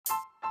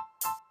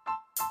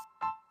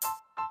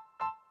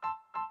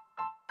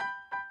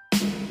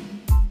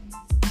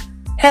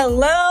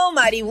Hello,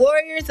 mighty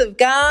warriors of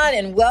God,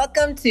 and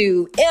welcome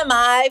to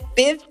MI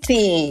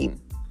 15.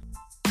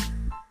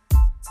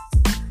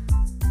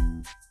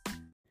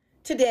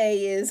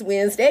 Today is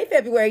Wednesday,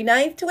 February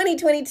 9th,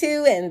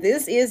 2022, and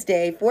this is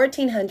day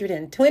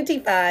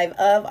 1425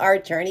 of our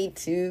journey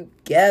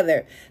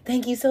together.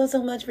 Thank you so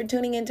much for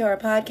tuning into our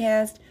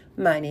podcast.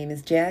 My name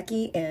is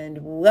Jackie, and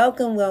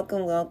welcome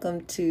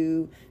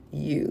to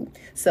you.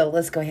 So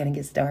let's go ahead and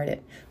get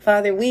started.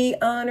 Father, we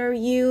honor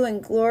you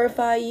and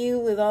glorify you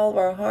with all of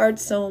our heart,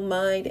 soul,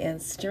 mind,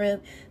 and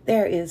strength.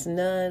 There is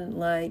none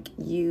like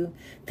you.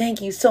 Thank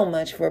you so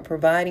much for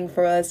providing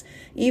for us,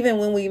 even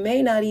when we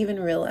may not even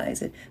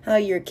realize it, how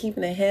you're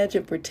keeping a hedge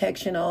of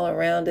protection all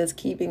around us,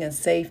 keeping us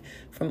safe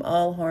from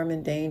all harm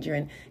and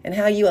danger, and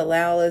how you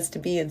allow us to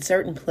be in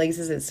certain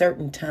places at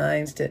certain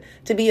times to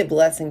be a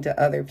blessing to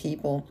other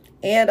people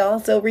and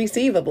also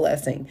receive a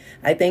blessing.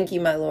 I thank you,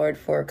 my Lord,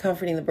 for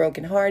comforting the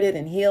brokenhearted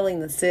and healing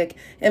the sick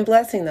and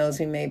blessing those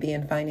who may be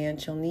in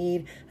financial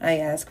need. I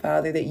ask,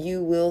 Father, that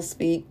you will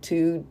speak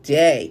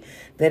today,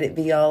 that it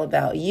be all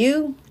about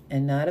you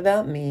and not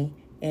about me.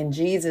 In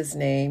Jesus'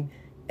 name,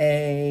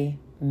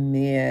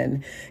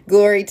 amen.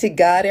 Glory to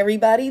God,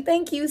 everybody.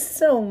 Thank you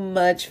so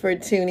much for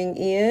tuning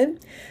in.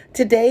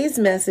 Today's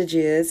message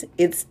is,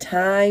 it's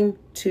time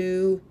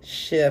to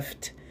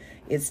shift.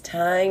 It's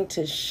time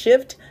to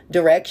shift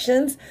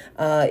directions.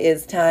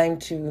 It's time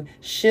to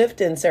shift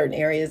in certain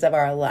areas of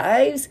our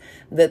lives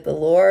that the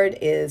Lord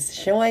is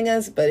showing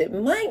us, but it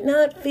might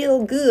not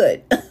feel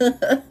good.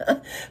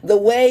 The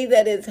way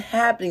that it's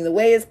happening, the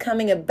way it's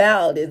coming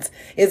about,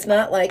 it's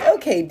not like,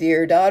 okay,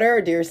 dear daughter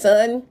or dear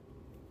son,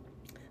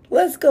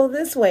 let's go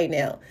this way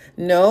now.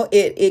 No,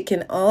 it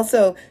can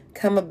also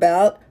come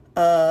about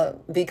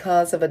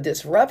because of a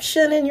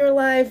disruption in your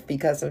life,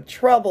 because of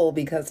trouble,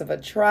 because of a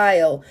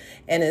trial,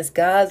 and it's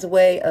God's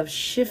way of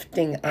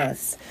shifting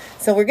us.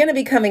 So we're going to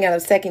be coming out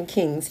of 2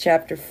 Kings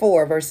chapter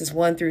 4, verses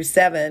 1 through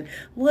 7.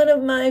 One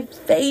of my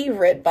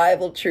favorite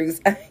Bible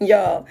truths.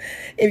 Y'all,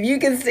 if you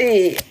can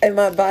see in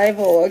my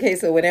Bible, okay,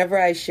 so whenever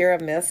I share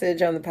a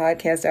message on the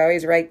podcast, I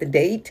always write the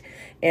date.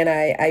 And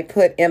I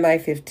put MI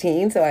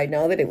 15, so I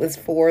know that it was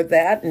for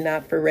that,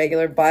 not for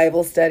regular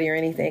Bible study or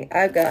anything.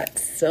 I've got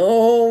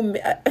so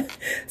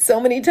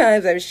many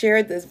times I've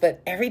shared this, but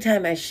every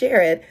time I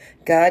share it,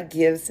 God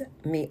gives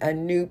me a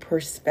new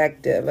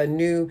perspective, a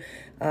new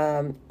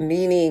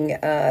meaning.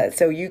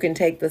 So you can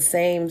take the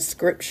same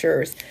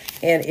scriptures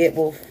and it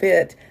will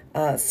fit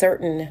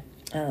certain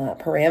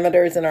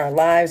parameters in our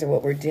lives or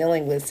what we're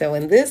dealing with. So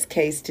in this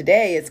case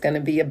today, it's going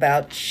to be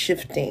about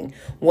shifting.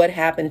 What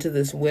happened to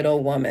this widow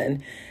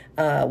woman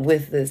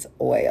with this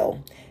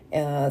oil?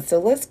 So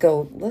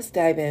let's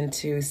dive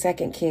into 2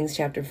 Kings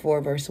chapter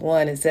 4, verse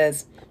 1. It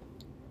says,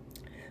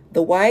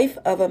 the wife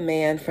of a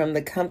man from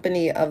the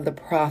company of the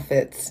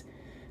prophets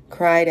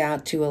cried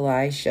out to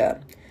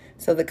Elisha.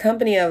 So the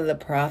company of the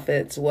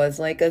prophets was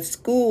like a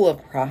school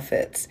of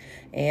prophets.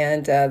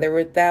 And there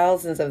were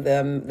thousands of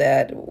them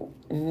that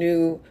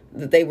knew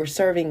that they were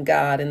serving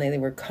God and they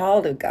were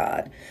called of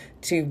God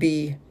to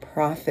be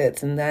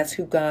prophets. And that's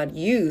who God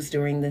used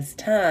during this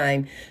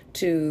time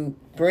to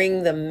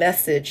bring the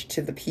message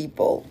to the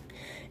people.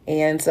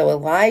 And so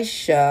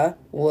Elisha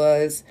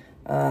was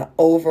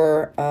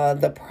over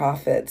the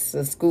prophets,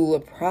 the school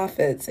of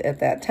prophets at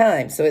that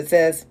time. So it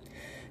says,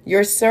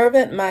 your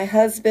servant, my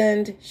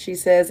husband, she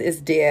says,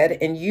 is dead,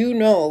 and you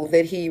know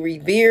that he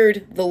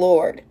revered the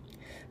Lord.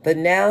 But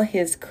now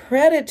his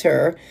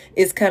creditor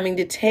is coming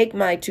to take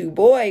my 2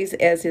 boys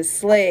as his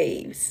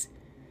slaves.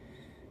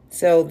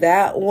 So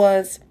that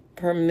was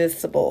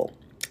permissible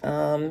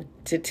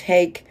to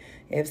take.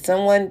 If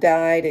someone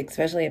died,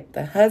 especially if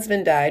the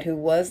husband died, who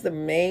was the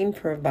main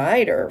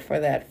provider for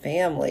that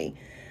family,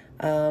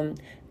 and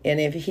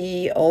if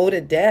he owed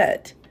a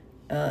debt,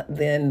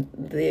 then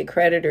the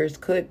creditors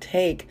could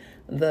take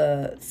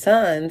the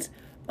sons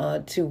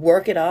to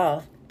work it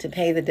off, to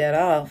pay the debt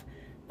off.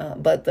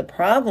 But the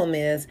problem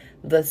is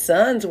the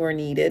sons were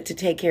needed to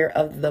take care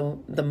of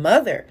the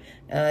mother.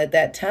 At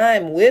that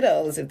time,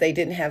 widows, if they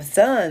didn't have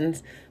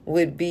sons,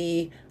 would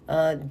be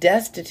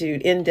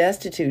destitute.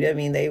 I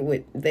mean, they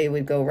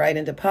would go right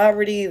into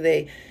poverty.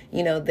 They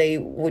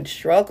would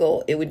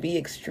struggle. It would be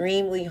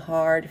extremely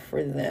hard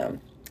for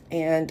them.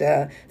 And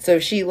so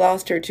if she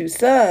lost her 2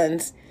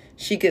 sons,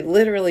 she could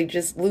literally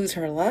just lose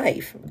her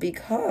life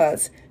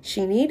because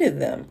she needed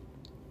them.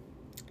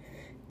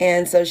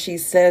 And so she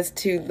says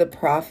to the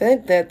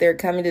prophet that they're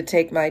coming to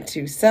take my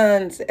 2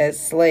 sons as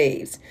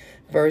slaves.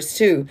 Verse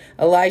 2,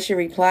 Elisha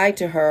replied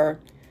to her,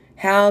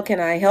 how can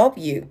I help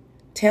you?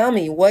 Tell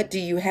me, what do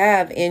you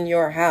have in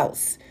your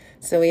house?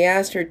 So he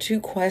asked her 2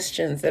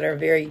 questions that are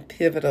very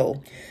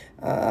pivotal.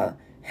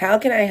 How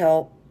can I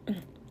help?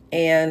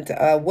 And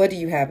what do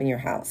you have in your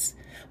house?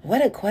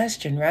 What a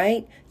question,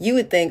 right? You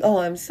would think, oh,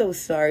 I'm so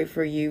sorry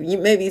for you. You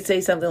maybe say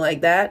something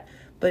like that.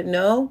 But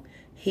no,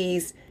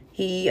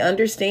 he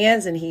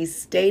understands, and he's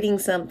stating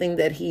something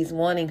that he's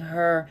wanting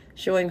her,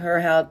 showing her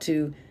how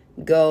to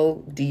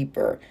go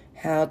deeper,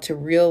 how to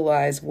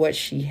realize what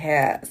she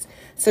has.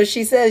 So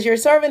she says, your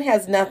servant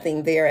has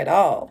nothing there at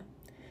all.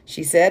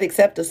 she said,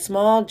 except a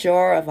small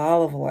jar of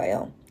olive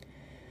oil.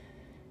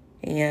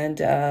 And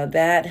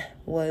that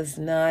was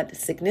not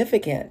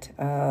significant.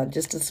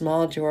 Just a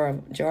small jar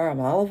of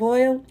olive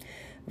oil.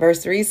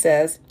 Verse 3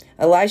 says,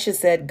 Elisha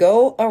said,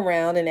 go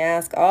around and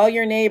ask all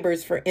your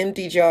neighbors for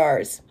empty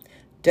jars.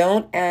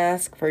 Don't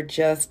ask for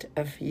just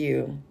a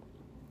few.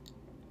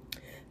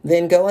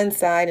 Then go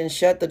inside and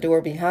shut the door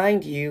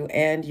behind you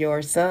and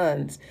your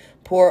sons.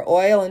 Pour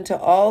oil into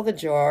all the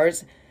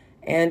jars,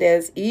 and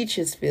as each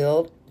is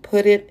filled,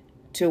 put it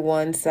to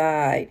one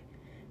side.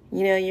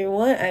 You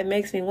know, it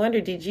makes me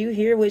wonder, did you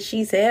hear what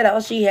she said?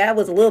 All she had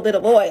was a little bit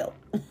of oil.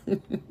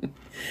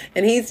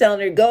 And he's telling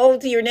her, go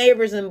to your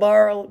neighbors and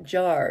borrow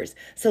jars.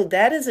 So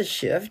that is a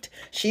shift.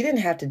 She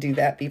didn't have to do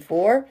that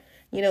before.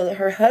 You know,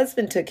 her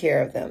husband took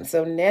care of them.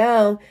 So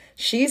now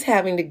she's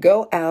having to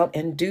go out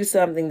and do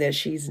something that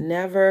she's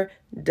never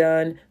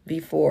done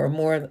before,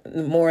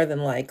 more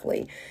than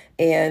likely.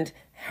 And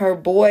her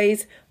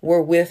boys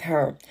were with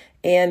her.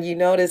 And you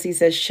notice he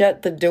says,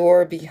 shut the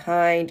door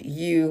behind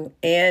you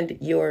and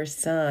your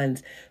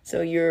sons.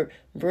 So you're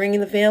bringing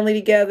the family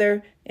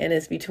together, and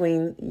it's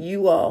between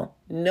you all.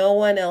 No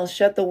one else.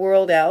 Shut the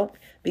world out,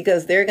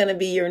 because they're going to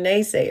be your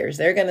naysayers.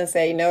 They're going to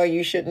say, no,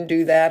 you shouldn't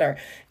do that. Or,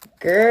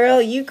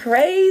 girl, you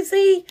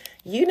crazy?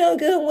 You know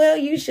good and well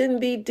you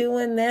shouldn't be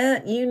doing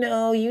that. You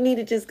know, you need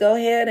to just go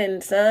ahead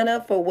and sign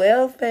up for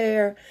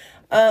welfare.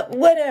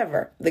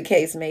 Whatever the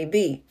case may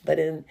be. But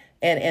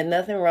and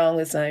nothing wrong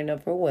with signing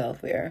up for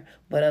welfare.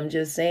 But I'm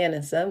just saying,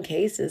 in some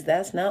cases,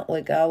 that's not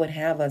what God would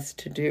have us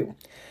to do.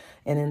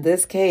 And in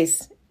this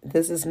case,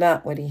 this is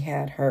not what he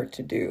had her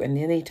to do. And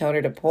then he told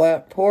her to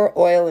pour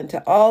oil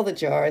into all the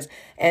jars,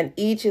 and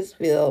each is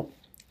filled.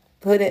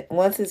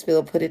 Once it's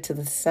filled, put it to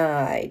the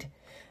side.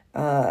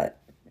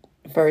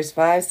 Verse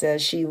 5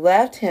 says, she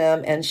left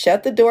him and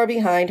shut the door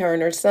behind her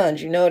and her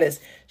sons. You notice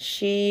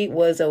she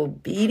was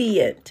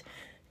obedient.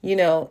 You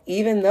know,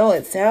 even though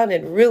it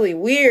sounded really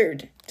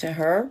weird to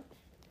her,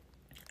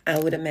 I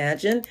would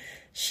imagine,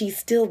 she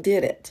still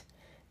did it.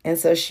 And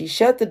so she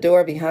shut the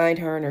door behind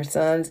her and her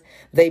sons.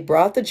 They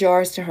brought the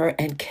jars to her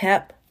and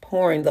kept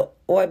pouring the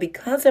oil.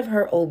 Because of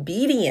her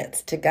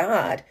obedience to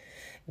God,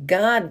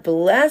 God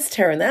blessed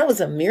her. And that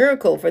was a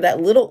miracle for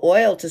that little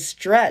oil to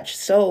stretch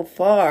so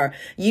far.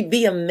 You'd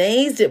be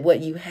amazed at what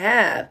you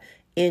have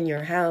in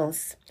your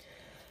house.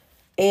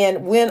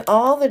 And when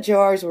all the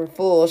jars were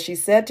full, she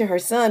said to her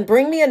son,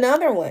 bring me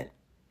another one.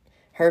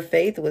 Her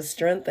faith was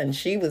strengthened.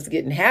 She was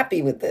getting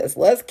happy with this.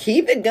 Let's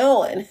keep it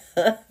going.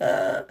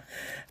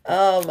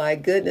 Oh my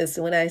goodness.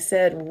 When I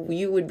said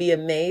you would be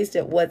amazed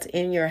at what's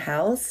in your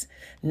house,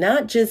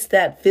 not just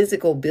that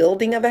physical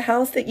building of a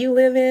house that you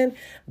live in,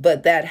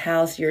 but that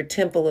house, your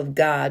temple of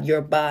God,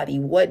 your body.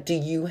 What do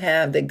you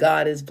have that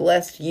God has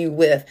blessed you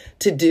with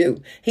to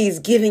do? He's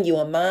given you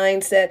a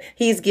mindset.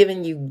 He's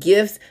given you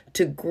gifts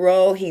to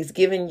grow. He's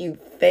given you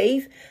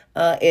faith.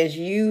 As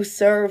you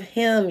serve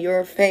him,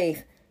 your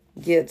faith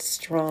gets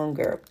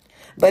stronger.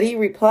 But he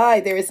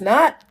replied, there is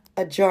not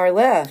a jar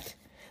left.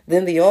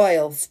 Then the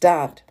oil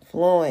stopped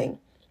flowing.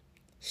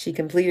 She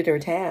completed her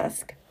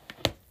task.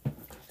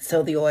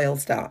 So the oil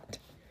stopped.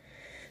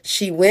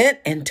 She went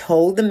and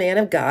told the man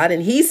of God,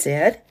 and he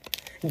said,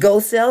 go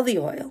sell the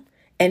oil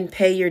and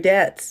pay your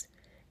debts,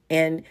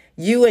 and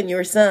you and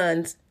your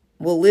sons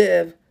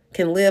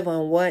can live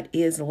on what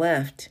is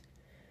left.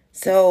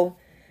 So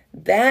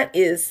that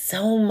is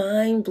so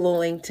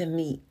mind-blowing to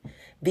me,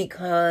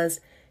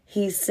 because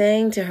he's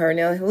saying to her,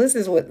 now this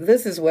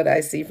is what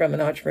I see from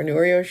an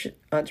entrepreneurship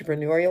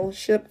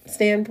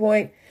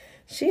standpoint.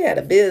 She had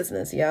a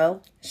business,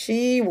 y'all.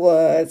 She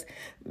was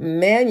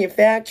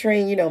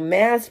manufacturing,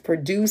 mass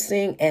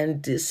producing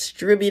and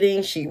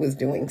distributing. She was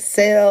doing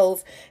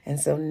sales. And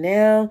so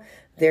now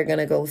they're going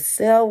to go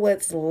sell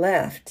what's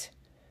left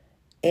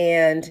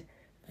and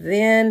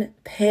then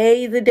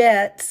pay the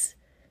debts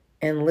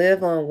and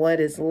live on what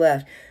is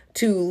left.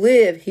 To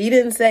live, he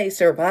didn't say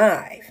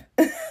survive.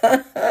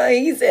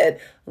 He said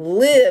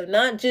live,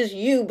 not just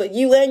you, but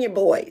you and your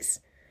boys.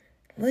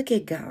 Look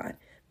at God.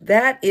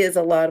 That is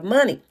a lot of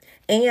money.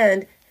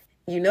 And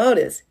you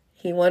notice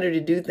he wanted her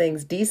to do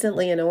things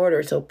decently in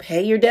order. So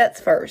pay your debts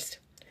first,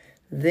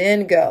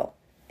 then go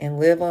and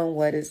live on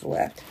what is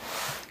left.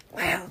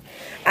 Wow.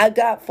 I've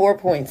got 4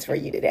 points for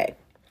you today.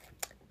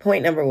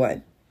 Point number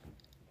 1.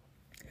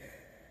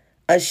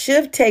 A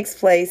shift takes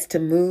place to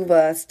move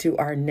us to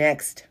our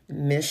next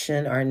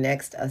mission, our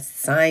next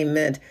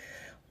assignment,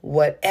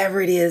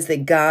 whatever it is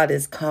that God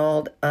has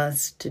called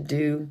us to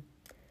do.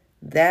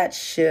 That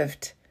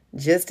shift,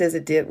 just as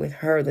it did with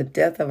her, the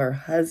death of her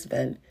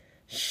husband,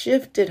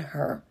 shifted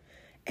her,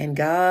 and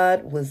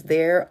God was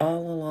there all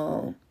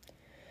along.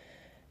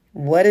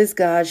 What is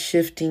God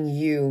shifting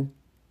you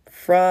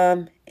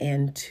from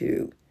and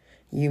to?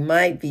 You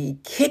might be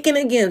kicking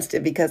against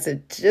it because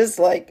it's just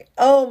like,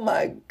 oh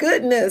my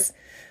goodness,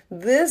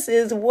 this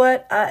is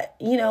what I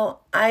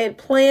had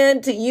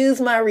planned to use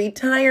my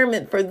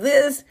retirement for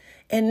this,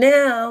 and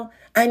now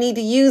I need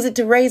to use it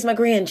to raise my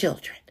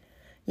grandchildren.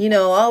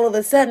 All of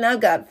a sudden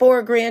I've got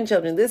 4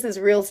 grandchildren. This is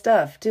real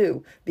stuff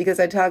too, because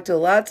I talk to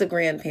lots of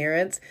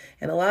grandparents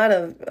and a lot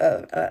of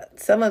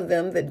some of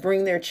them that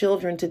bring their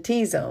children to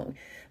T-Zone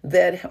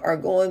that are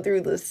going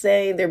through the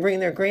same, they're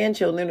bringing their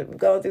grandchildren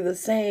going through the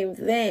same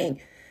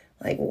thing.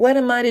 Like, what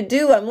am I to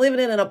do? I'm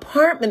living in an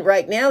apartment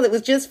right now that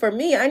was just for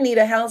me. I need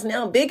a house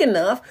now big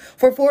enough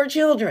for 4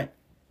 children.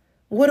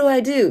 What do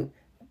I do?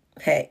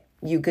 Hey,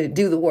 you could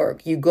do the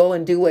work. You go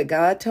and do what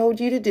God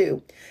told you to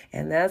do.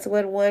 And that's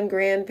what one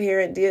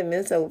grandparent did,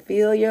 Miss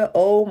Ophelia.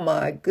 Oh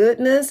my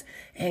goodness.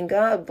 And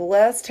God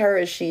blessed her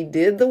as she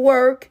did the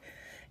work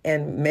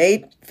and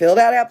filled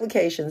out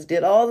applications,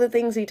 did all the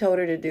things he told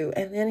her to do.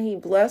 And then he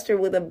blessed her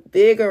with a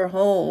bigger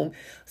home.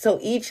 So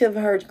each of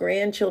her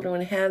grandchildren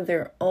would have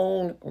their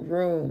own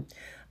room.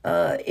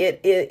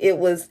 It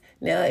was,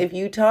 now if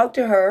you talk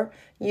to her,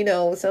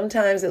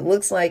 sometimes it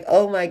looks like,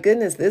 oh my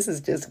goodness, this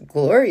is just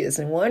glorious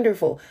and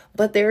wonderful.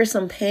 But there is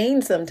some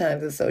pain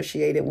sometimes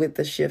associated with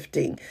the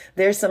shifting.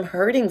 There's some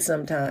hurting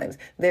sometimes.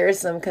 There's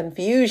some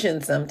confusion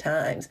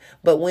sometimes.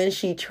 But when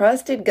she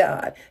trusted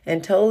God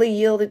and totally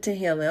yielded to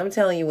him, I'm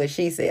telling you what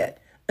she said.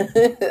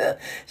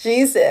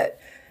 She said,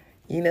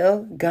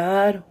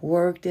 God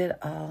worked it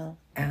all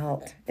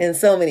out. In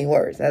so many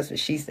words, that's what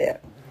she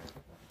said.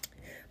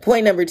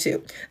 Point number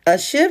 2, a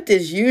shift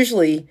is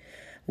usually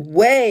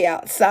way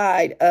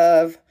outside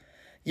of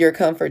your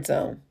comfort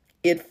zone.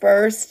 At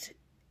first,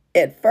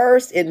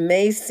 it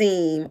may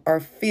seem or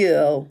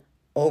feel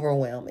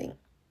overwhelming.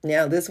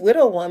 Now, this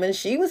widow woman,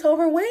 she was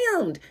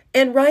overwhelmed,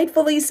 and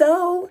rightfully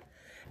so.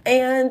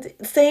 And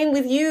same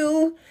with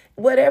you.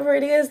 Whatever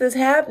it is that's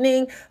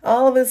happening,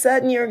 all of a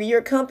sudden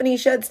your company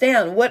shuts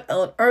down. What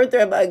on earth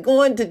am I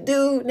going to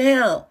do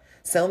now?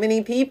 So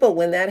many people,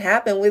 when that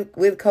happened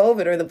with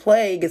COVID, or the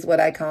plague is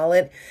what I call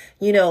it,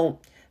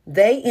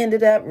 they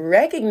ended up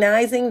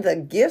recognizing the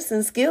gifts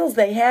and skills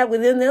they had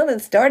within them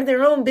and started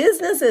their own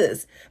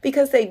businesses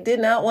because they did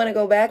not want to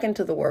go back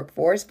into the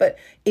workforce. But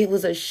it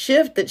was a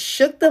shift that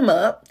shook them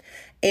up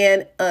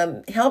and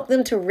helped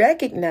them to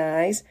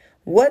recognize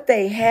what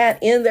they had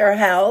in their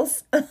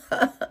house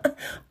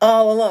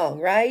all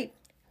along, right?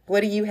 What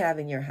do you have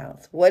in your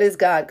house? What is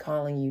God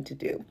calling you to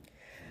do?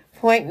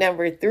 Point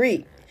number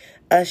 3.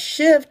 A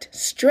shift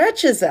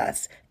stretches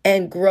us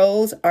and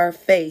grows our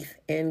faith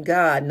in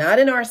God, not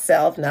in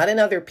ourselves, not in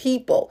other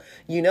people.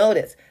 You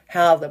notice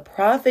how the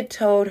prophet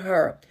told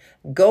her,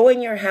 go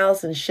in your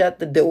house and shut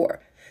the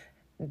door.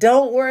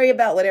 Don't worry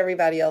about what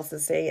everybody else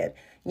is saying.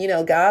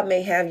 God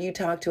may have you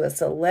talk to a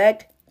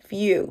select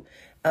few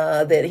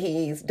that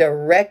he's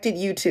directed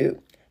you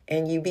to,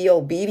 and you be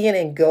obedient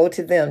and go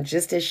to them,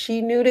 just as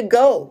she knew to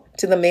go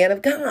to the man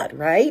of God,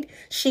 right?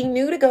 She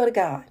knew to go to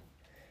God.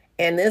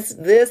 And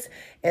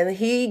and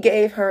he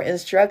gave her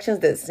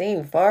instructions that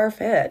seemed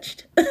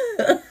far-fetched.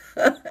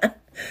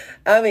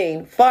 I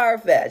mean,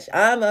 far-fetched.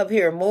 I'm up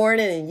here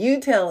mourning and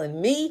you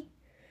telling me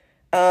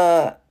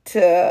how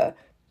can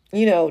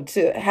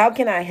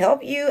I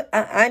help you?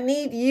 I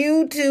need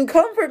you to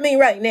comfort me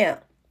right now.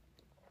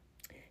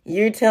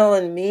 You're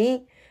telling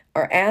me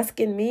or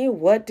asking me,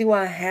 what do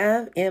I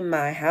have in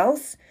my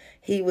house?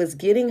 He was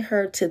getting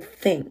her to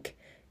think.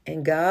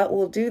 And God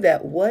will do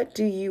that. What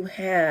do you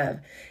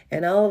have?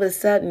 And all of a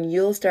sudden,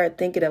 you'll start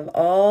thinking of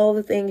all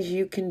the things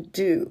you can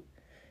do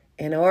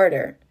in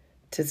order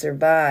to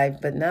survive,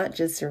 but not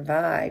just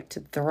survive, to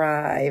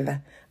thrive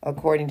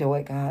according to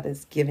what God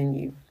has given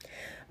you.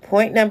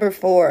 Point number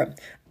 4,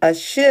 a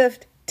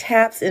shift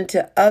taps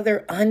into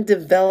other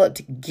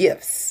undeveloped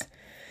gifts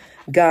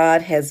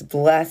God has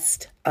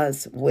blessed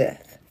us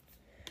with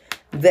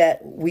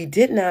that we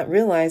did not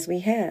realize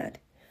we had.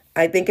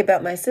 I think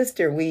about my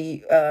sister.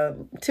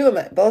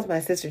 Both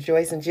my sisters,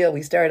 Joyce and Jill,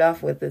 we started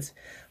off with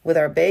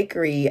our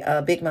bakery,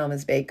 Big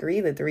Mama's Bakery,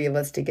 the 3 of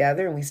us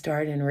together, and we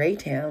started in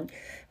Raytown.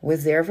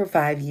 Was there for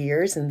 5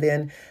 years, and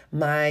then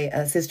my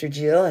sister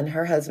Jill and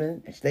her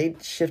husband, they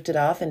shifted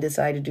off and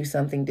decided to do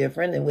something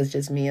different. It was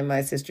just me and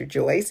my sister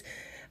Joyce.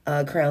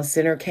 Crown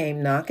Center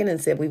came knocking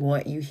and said, "We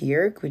want you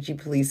here. Could you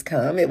please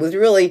come?" It was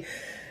really,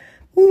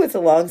 it's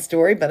a long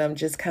story, but I'm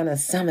just kind of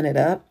summing it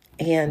up.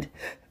 And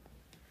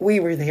we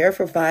were there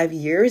for 5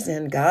 years,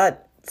 and God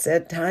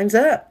said, time's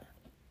up.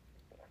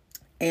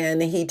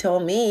 And he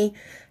told me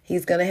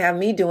he's going to have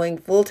me doing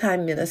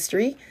full-time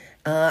ministry.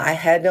 I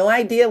had no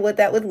idea what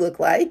that would look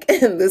like.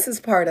 And this is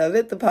part of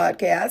it, the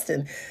podcast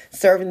and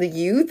serving the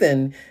youth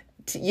and,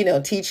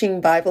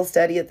 teaching Bible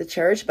study at the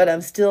church. But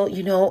I'm still,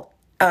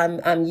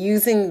 I'm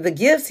using the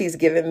gifts he's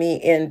given me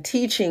in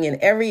teaching in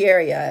every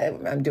area.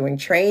 I'm doing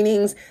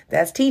trainings.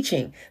 That's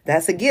teaching.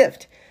 That's a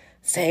gift.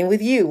 Same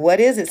with you. What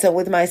is it? So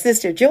with my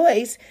sister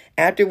Joyce,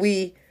 after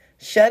we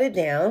shut it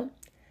down,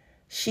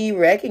 she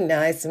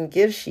recognized some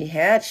gifts she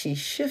had. She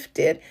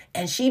shifted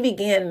and she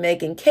began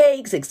making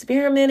cakes,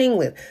 experimenting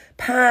with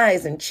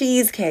pies and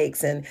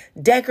cheesecakes and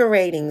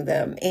decorating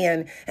them.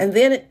 And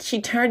then she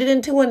turned it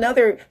into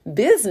another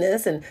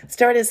business and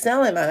started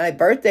selling. My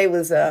birthday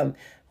was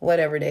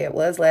whatever day it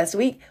was last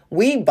week.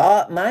 We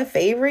bought my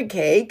favorite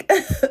cake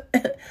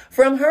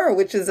from her,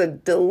 which is a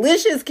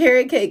delicious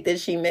carrot cake that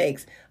she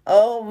makes.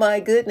 Oh my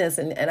goodness.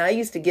 And I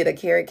used to get a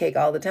carrot cake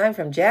all the time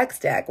from Jack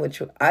Stack,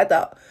 which I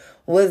thought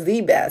was the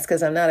best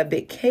because I'm not a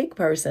big cake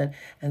person.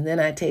 And then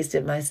I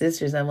tasted my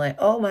sister's. I'm like,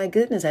 oh my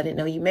goodness, I didn't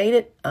know you made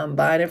it. I'm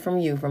buying it from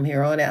you from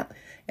here on out.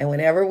 And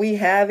whenever we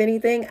have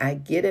anything, I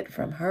get it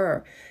from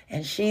her.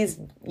 And she's,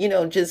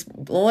 just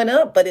blowing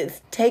up, but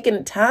it's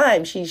taking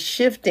time. She's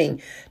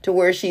shifting to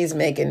where she's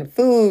making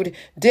food,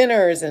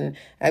 dinners. And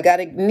I've got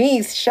a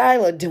niece,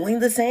 Shyla, doing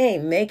the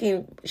same,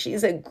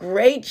 she's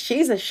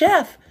a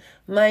chef.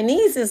 My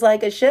niece is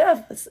like a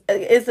chef.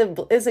 It's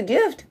a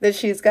gift that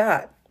she's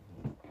got.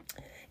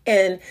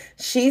 And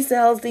she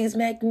sells these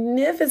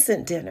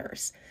magnificent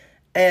dinners.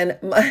 And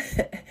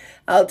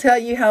I'll tell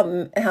you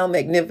how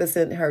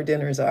magnificent her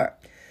dinners are.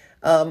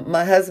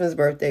 My husband's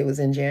birthday was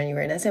in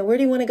January, and I said, where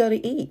do you want to go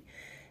to eat?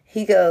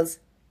 He goes,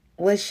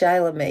 what's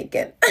Shyla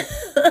making?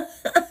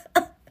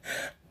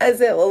 I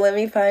said, well, let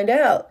me find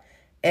out.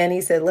 And he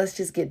said, let's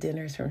just get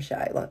dinners from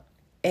Shyla.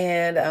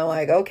 And I'm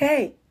like,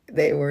 okay.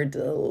 They were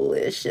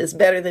delicious,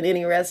 better than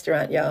any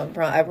restaurant, y'all.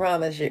 I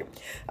promise you.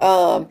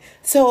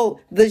 So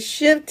the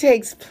shift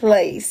takes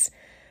place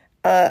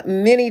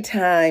many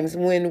times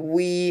when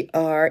we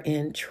are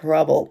in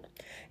trouble,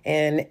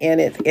 and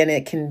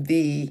it can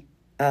be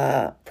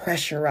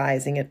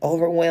pressurizing and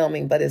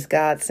overwhelming. But it's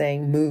God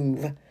saying,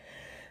 move.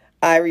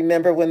 I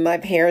remember when my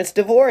parents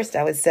divorced.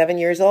 I was 7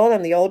 years old.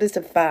 I'm the oldest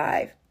of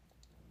 5.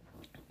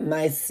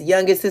 My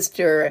youngest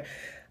sister,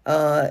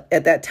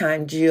 at that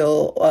time,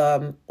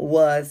 Jill,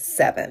 was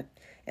 7.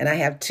 And I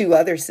have 2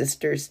 other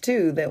sisters,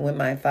 too, that when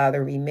my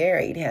father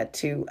remarried, had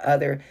 2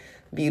 other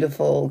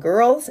beautiful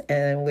girls,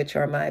 and which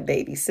are my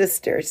baby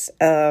sisters.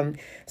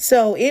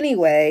 So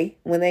anyway,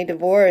 when they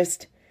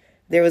divorced,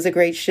 there was a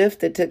great shift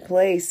that took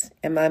place,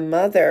 and my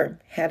mother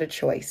had a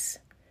choice.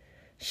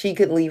 She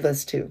could leave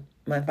us too.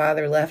 My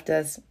father left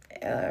us,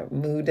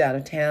 moved out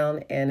of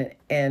town,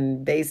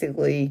 and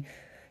basically,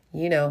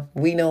 we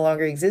no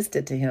longer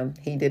existed to him.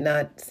 He did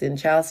not send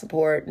child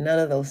support, none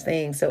of those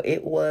things. So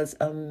it was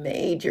a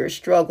major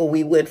struggle.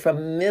 We went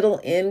from middle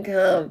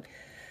income.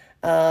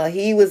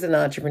 He was an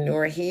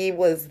entrepreneur. He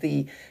was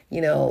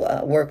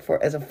worked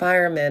as a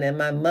fireman, and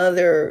my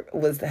mother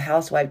was the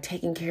housewife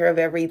taking care of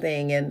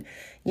everything. And,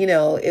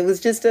 it was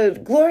just a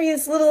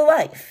glorious little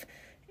life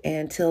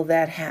until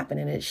that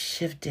happened, and it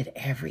shifted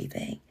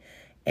everything.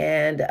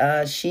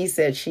 And she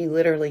said she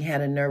literally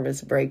had a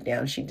nervous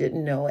breakdown. She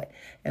didn't know it.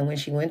 And when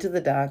she went to the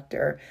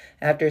doctor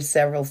after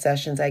several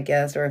sessions, I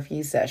guess, or a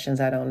few sessions,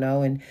 I don't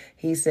know. And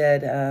he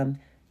said,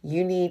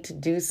 you need to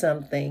do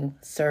something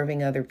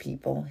serving other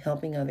people,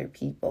 helping other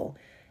people.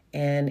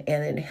 And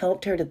it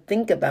helped her to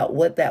think about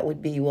what that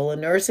would be. Well, a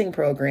nursing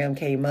program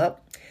came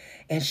up,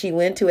 and she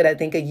went to it, I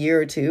think, a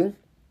year or 2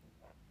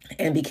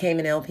 and became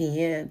an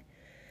LPN.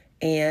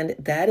 And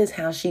that is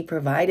how she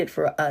provided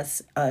for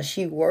us.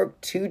 She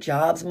worked 2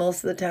 jobs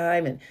most of the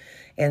time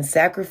and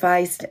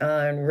sacrificed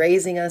on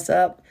raising us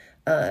up.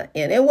 And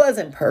it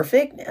wasn't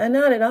perfect,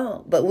 not at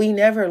all, but we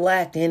never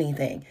lacked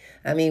anything.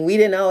 I mean, we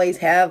didn't always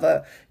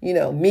have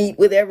meat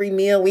with every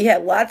meal. We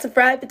had lots of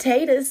fried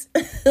potatoes.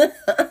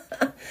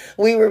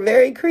 We were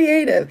very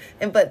creative.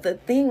 But the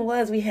thing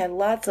was, we had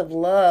lots of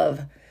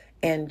love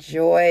and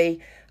joy,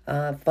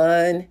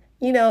 fun.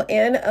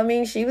 And I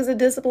mean, she was a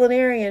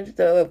disciplinarian,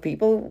 so if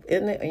people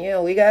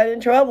we got in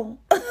trouble.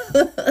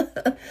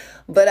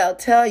 But I'll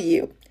tell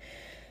you,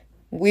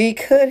 we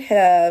could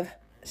have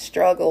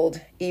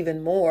struggled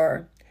even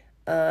more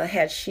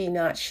had she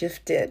not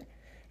shifted.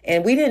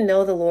 And we didn't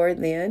know the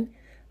Lord then,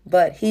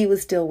 but he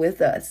was still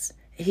with us.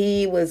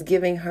 He was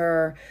giving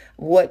her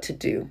what to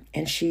do,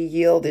 and she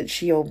yielded,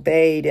 she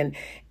obeyed,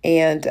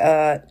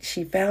 and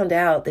she found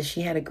out that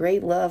she had a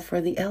great love for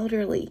the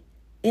elderly.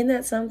 Isn't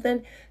that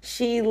something?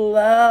 She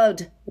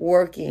loved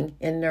working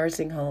in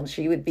nursing homes.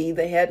 She would be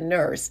the head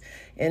nurse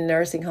in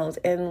nursing homes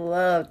and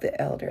loved the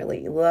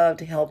elderly, loved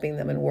helping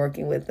them and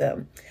working with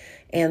them.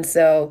 And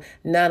so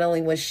not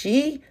only was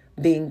she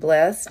being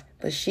blessed,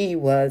 but she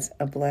was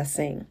a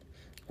blessing.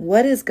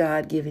 What has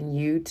God given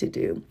you to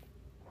do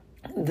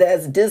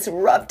that's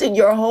disrupted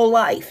your whole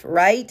life,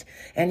 right?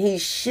 And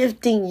he's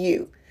shifting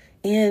you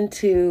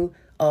into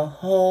a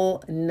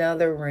whole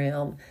nother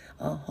realm,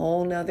 a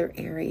whole nother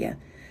area.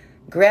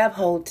 Grab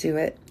hold to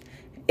it,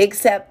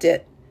 accept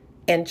it,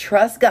 and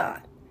trust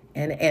God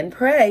and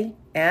pray.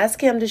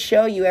 Ask him to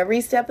show you every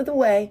step of the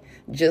way,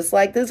 just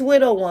like this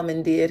widow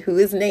woman did, who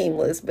is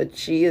nameless, but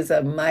she is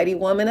a mighty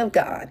woman of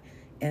God.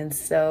 And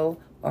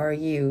so are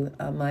you,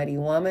 a mighty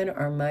woman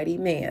or mighty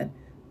man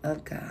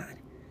of God.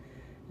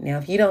 Now,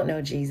 if you don't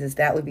know Jesus,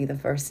 that would be the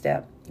first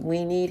step.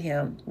 We need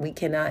him. We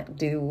cannot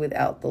do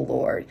without the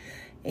Lord.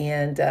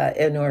 And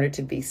in order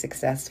to be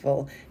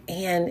successful.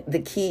 And the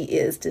key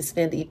is to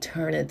spend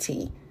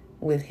eternity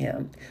with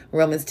him.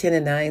 Romans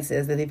 10:9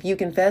 says that if you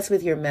confess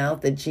with your mouth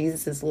that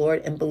Jesus is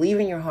Lord and believe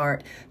in your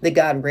heart that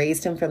God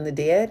raised him from the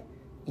dead,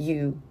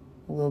 you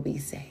will be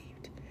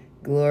saved.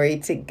 Glory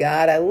to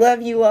God. I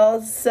love you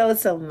all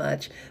so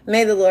much.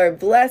 May the Lord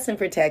bless and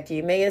protect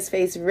you. May his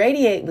face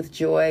radiate with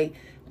joy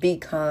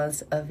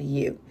because of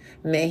you.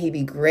 May he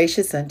be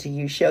gracious unto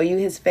you, show you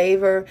his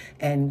favor,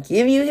 and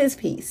give you his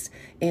peace.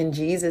 In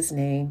Jesus'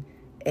 name,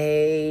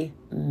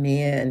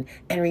 amen.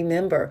 And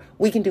remember,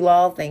 we can do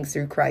all things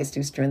through Christ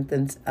who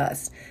strengthens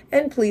us.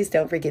 And please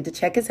don't forget to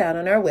check us out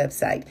on our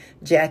website,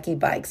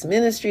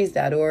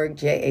 JackieBikesMinistries.org,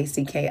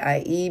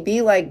 JACKIE,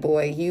 be like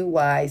boy,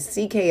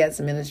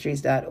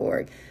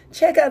 UYCKSMinistries.org.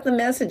 Check out the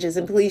messages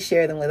and please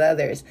share them with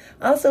others.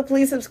 Also,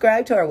 please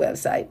subscribe to our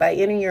website by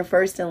entering your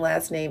first and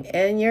last name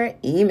and your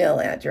email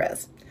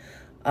address.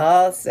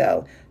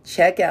 Also,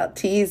 check out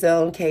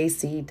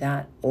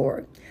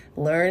tzonekc.org.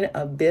 Learn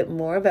a bit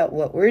more about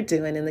what we're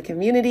doing in the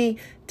community,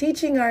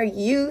 teaching our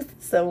youth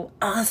some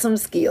awesome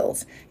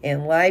skills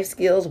in life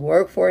skills,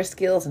 workforce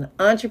skills, and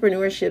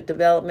entrepreneurship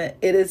development.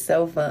 It is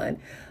so fun.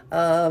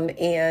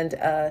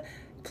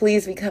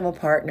 Please become a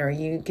partner.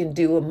 You can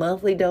do a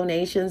monthly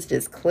donations.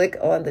 Just click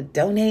on the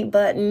donate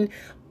button.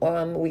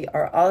 We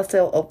are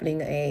also opening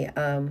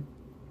a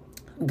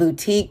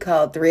boutique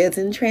called Threads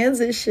in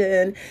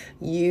Transition,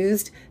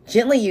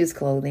 gently used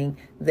clothing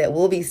that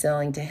we'll be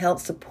selling to help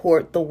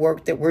support the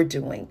work that we're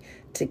doing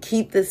to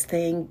keep this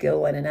thing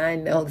going. And I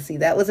know, see,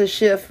 that was a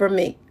shift for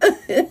me.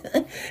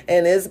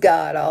 And it's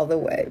God all the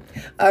way.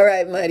 All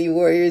right, mighty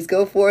warriors,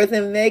 go forth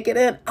and make it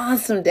an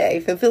awesome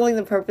day, fulfilling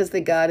the purpose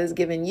that God has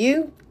given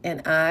you.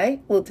 And I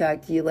will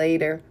talk to you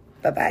later.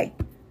 Bye-bye.